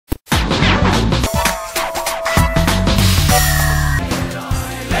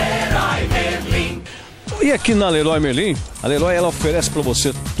E aqui na Leroy Merlin, a Leroy ela oferece para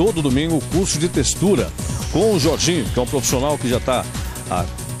você todo domingo o curso de textura com o Jorginho, que é um profissional que já está há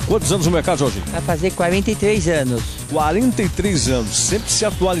quantos anos no mercado, Jorginho? Vai fazer 43 anos. 43 anos, sempre se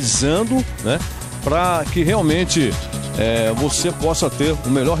atualizando, né? Para que realmente você possa ter o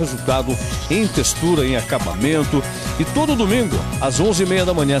melhor resultado em textura, em acabamento. E todo domingo, às 11h30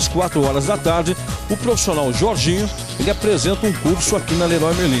 da manhã, às 4 horas da tarde, o profissional Jorginho, ele apresenta um curso aqui na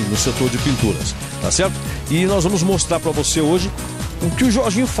Leroy Merlin, no setor de pinturas, tá certo? E nós vamos mostrar para você hoje o que o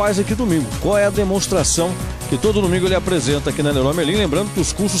Jorginho faz aqui domingo. Qual é a demonstração que todo domingo ele apresenta aqui na Leroy Merlin. Lembrando que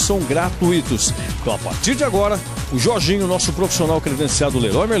os cursos são gratuitos. Então, a partir de agora, o Jorginho, nosso profissional credenciado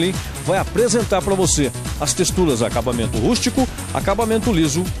Leroy Merlin, vai apresentar para você as texturas acabamento rústico, acabamento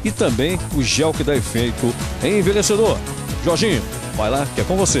liso e também o gel que dá efeito em envelhecedor. Jorginho, vai lá que é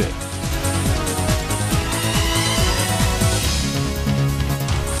com você.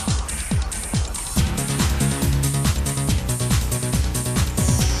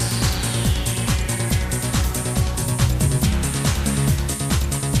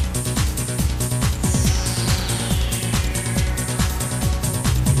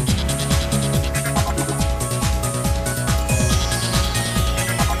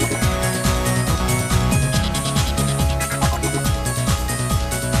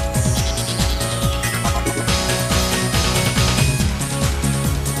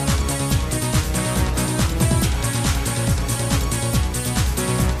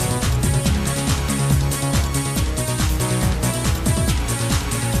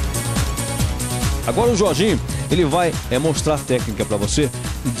 Agora o Jorginho, ele vai mostrar a técnica para você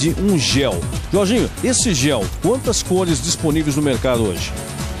de um gel. Jorginho, esse gel, quantas cores disponíveis no mercado hoje?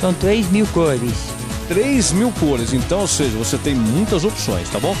 São 3.000 cores. 3.000 cores, então, ou seja, você tem muitas opções,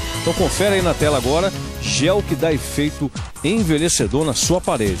 tá bom? Então confere aí na tela agora, gel que dá efeito envelhecedor na sua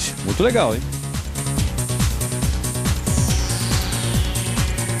parede. Muito legal, hein?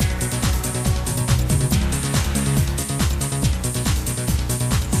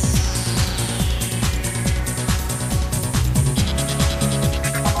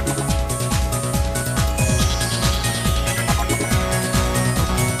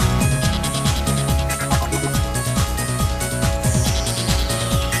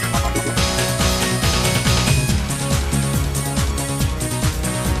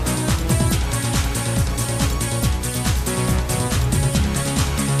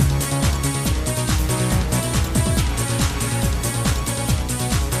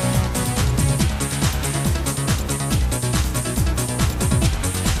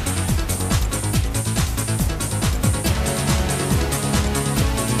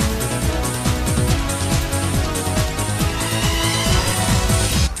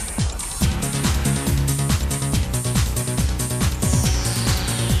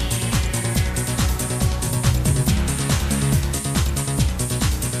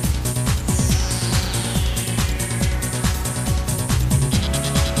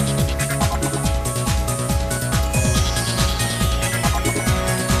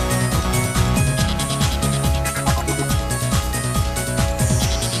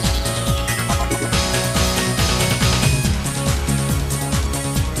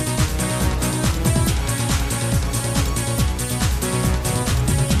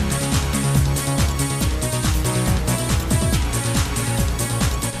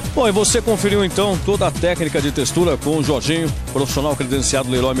 Bom, e você conferiu então toda a técnica de textura com o Jorginho, profissional credenciado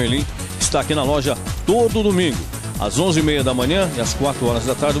Leroy Merlin, que está aqui na loja todo domingo. Às 11h30 da manhã e às 4 horas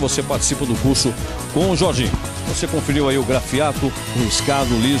da tarde você participa do curso com o Jorginho. Você conferiu aí o grafiato, o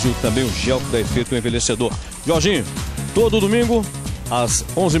riscado, o liso, também o gel que dá efeito envelhecedor. Jorginho, todo domingo, às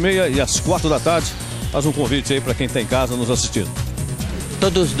 11h30 e às 4 da tarde, faz um convite aí para quem está em casa nos assistindo.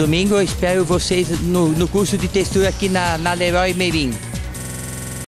 Todos os domingos eu espero vocês no curso de textura aqui na Leroy Merlin.